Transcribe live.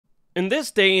In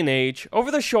this day and age,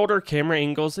 over-the-shoulder camera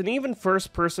angles and even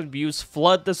first-person views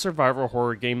flood the survival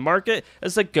horror game market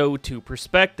as the go-to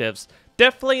perspectives,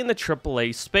 definitely in the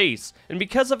AAA space, and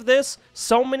because of this,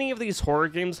 so many of these horror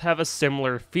games have a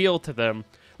similar feel to them.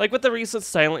 Like with the recent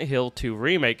Silent Hill 2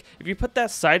 remake, if you put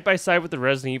that side by side with the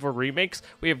Resident Evil remakes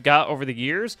we have got over the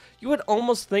years, you would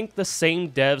almost think the same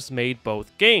devs made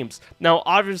both games. Now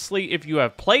obviously if you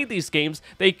have played these games,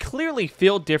 they clearly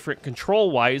feel different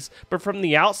control-wise, but from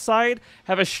the outside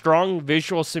have a strong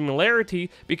visual similarity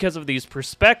because of these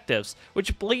perspectives,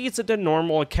 which bleeds into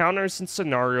normal encounters and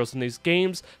scenarios in these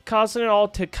games, causing it all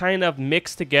to kind of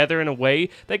mix together in a way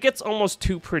that gets almost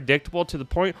too predictable to the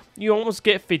point you almost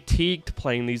get fatigued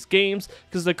playing these games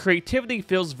because the creativity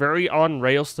feels very on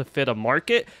rails to fit a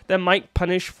market that might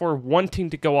punish for wanting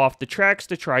to go off the tracks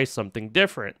to try something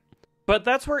different. But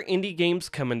that's where indie games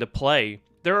come into play.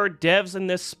 There are devs in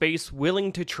this space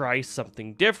willing to try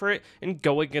something different and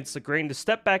go against the grain to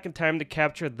step back in time to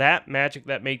capture that magic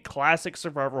that made classic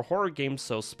survival horror games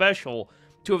so special.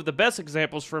 Two of the best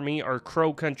examples for me are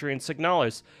Crow Country and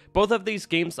Signalis. Both of these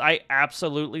games I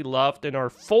absolutely loved and are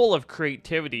full of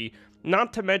creativity.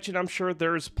 Not to mention, I'm sure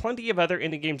there's plenty of other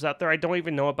indie games out there I don't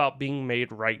even know about being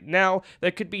made right now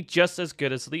that could be just as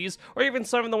good as these, or even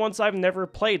some of the ones I've never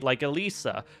played, like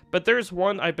Elisa. But there's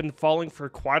one I've been following for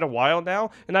quite a while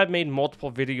now, and I've made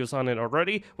multiple videos on it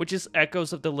already, which is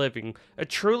Echoes of the Living, a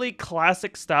truly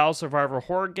classic style survival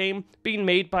horror game being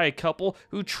made by a couple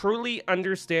who truly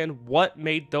understand what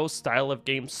made those style of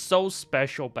games so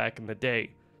special back in the day.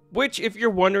 Which, if you're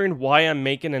wondering why I'm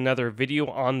making another video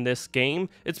on this game,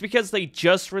 it's because they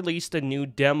just released a new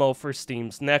demo for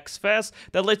Steam's Next Fest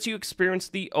that lets you experience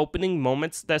the opening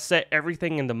moments that set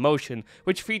everything into motion,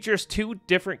 which features two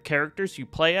different characters you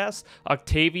play as,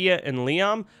 Octavia and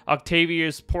Liam.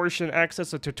 Octavia's portion acts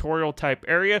as a tutorial type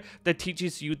area that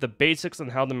teaches you the basics on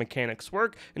how the mechanics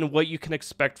work and what you can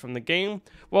expect from the game,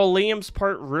 while Liam's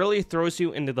part really throws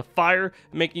you into the fire,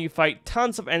 making you fight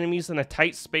tons of enemies in a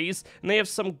tight space, and they have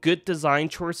some good design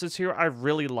choices here I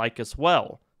really like as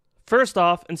well. First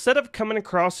off, instead of coming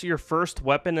across your first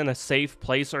weapon in a safe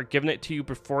place or giving it to you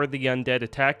before the undead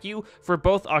attack you, for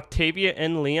both Octavia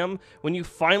and Liam, when you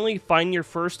finally find your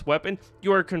first weapon,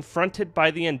 you are confronted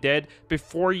by the undead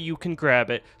before you can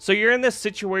grab it. So you're in this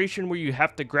situation where you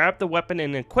have to grab the weapon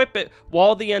and equip it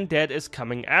while the undead is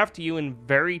coming after you in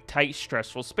very tight,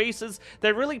 stressful spaces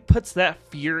that really puts that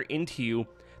fear into you.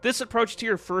 This approach to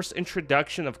your first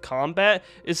introduction of combat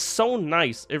is so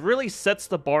nice. It really sets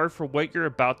the bar for what you're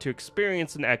about to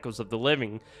experience in Echoes of the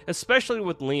Living, especially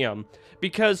with Liam,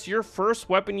 because your first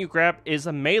weapon you grab is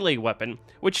a melee weapon,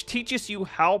 which teaches you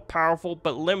how powerful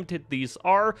but limited these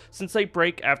are since they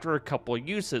break after a couple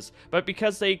uses, but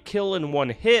because they kill in one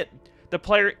hit, the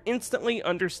player instantly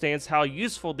understands how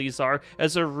useful these are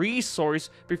as a resource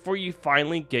before you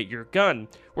finally get your gun.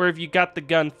 Where if you got the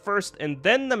gun first and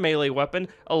then the melee weapon,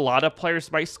 a lot of players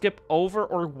might skip over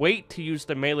or wait to use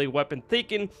the melee weapon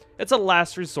thinking it's a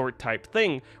last resort type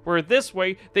thing, where this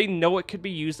way they know it could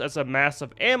be used as a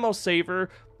massive ammo saver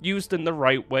used in the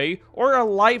right way, or a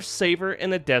lifesaver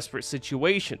in a desperate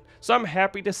situation. So I'm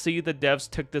happy to see the devs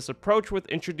took this approach with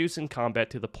introducing combat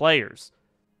to the players.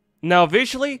 Now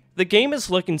visually, the game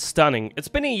is looking stunning. It's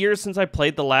been a year since I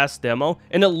played the last demo,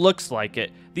 and it looks like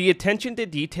it. The attention to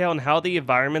detail and how the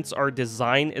environments are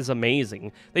designed is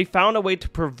amazing. They found a way to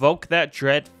provoke that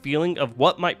dread feeling of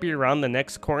what might be around the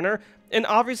next corner, and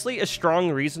obviously a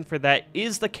strong reason for that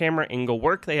is the camera angle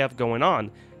work they have going on.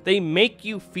 They make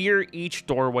you fear each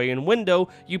doorway and window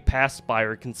you pass by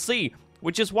or can see,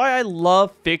 which is why I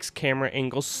love fixed camera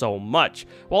angles so much.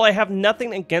 While I have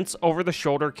nothing against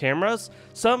over-the-shoulder cameras,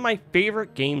 some of my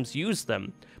favorite games use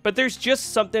them. But there's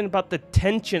just something about the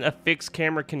tension a fixed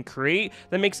camera can create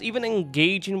that makes even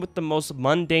engaging with the most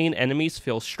mundane enemies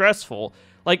feel stressful.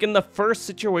 Like in the first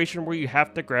situation where you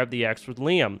have to grab the axe with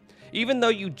Liam. Even though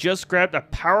you just grabbed a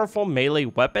powerful melee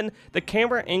weapon, the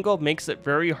camera angle makes it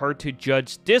very hard to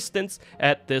judge distance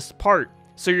at this part.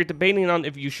 So you're debating on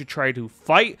if you should try to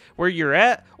fight where you're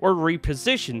at or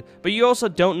reposition, but you also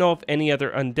don't know if any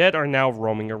other undead are now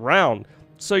roaming around.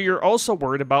 So you're also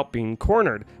worried about being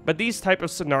cornered, but these type of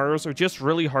scenarios are just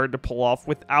really hard to pull off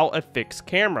without a fixed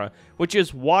camera, which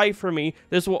is why for me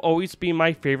this will always be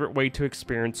my favorite way to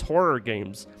experience horror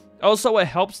games. Also, it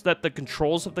helps that the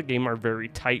controls of the game are very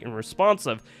tight and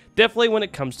responsive, definitely when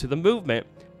it comes to the movement.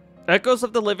 Echoes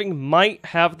of the Living might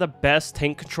have the best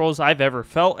tank controls I've ever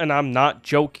felt, and I'm not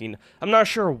joking. I'm not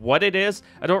sure what it is,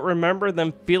 I don't remember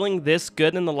them feeling this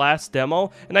good in the last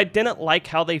demo, and I didn't like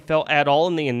how they felt at all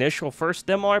in the initial first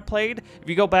demo I played. If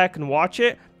you go back and watch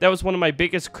it, that was one of my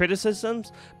biggest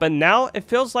criticisms, but now it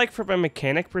feels like from a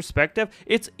mechanic perspective,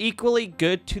 it's equally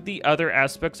good to the other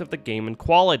aspects of the game and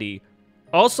quality.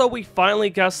 Also, we finally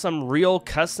got some real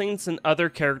cutscenes and other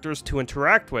characters to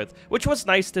interact with, which was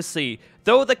nice to see.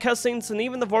 Though the cutscenes and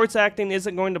even the voice acting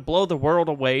isn't going to blow the world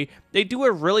away, they do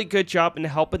a really good job in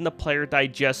helping the player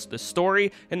digest the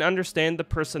story and understand the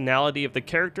personality of the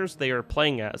characters they are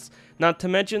playing as. Not to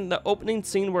mention, the opening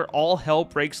scene where all hell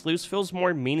breaks loose feels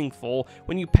more meaningful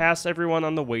when you pass everyone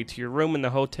on the way to your room in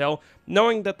the hotel,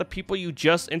 knowing that the people you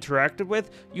just interacted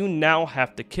with, you now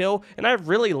have to kill, and I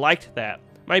really liked that.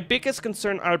 My biggest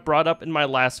concern I brought up in my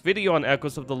last video on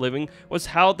Echoes of the Living was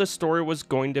how the story was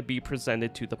going to be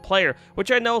presented to the player,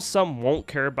 which I know some won't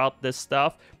care about this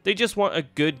stuff, they just want a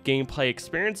good gameplay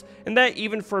experience, and that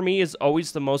even for me is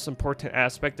always the most important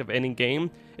aspect of any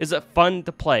game. Is it fun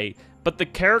to play? But the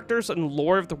characters and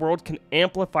lore of the world can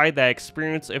amplify that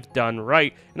experience if done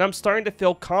right, and I'm starting to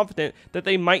feel confident that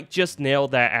they might just nail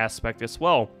that aspect as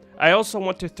well. I also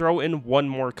want to throw in one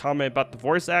more comment about the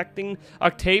voice acting.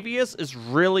 Octavia's is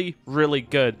really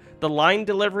good. The line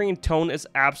delivery and tone is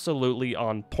absolutely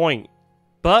on point.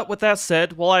 But with that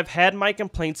said, while I've had my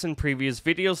complaints in previous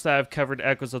videos that I've covered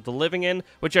Echoes of the Living in,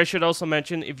 which I should also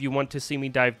mention if you want to see me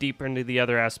dive deeper into the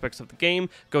other aspects of the game,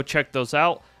 go check those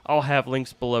out. I'll have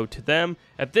links below to them.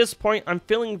 At this point, I'm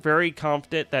feeling very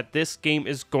confident that this game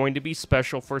is going to be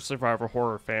special for survival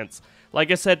horror fans. Like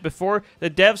I said before, the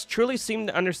devs truly seem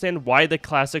to understand why the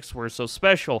classics were so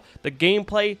special. The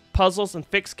gameplay, puzzles, and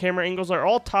fixed camera angles are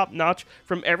all top notch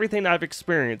from everything I've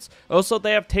experienced. Also,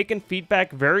 they have taken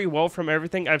feedback very well from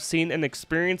everything I've seen and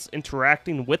experienced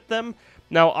interacting with them.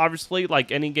 Now, obviously, like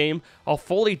any game, I'll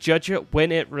fully judge it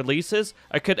when it releases.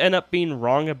 I could end up being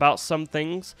wrong about some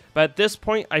things, but at this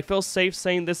point, I feel safe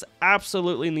saying this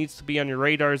absolutely needs to be on your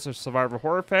radar as a survival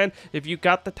horror fan. If you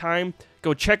got the time,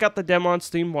 go check out the demo on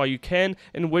Steam while you can,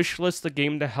 and wishlist the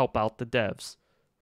game to help out the devs.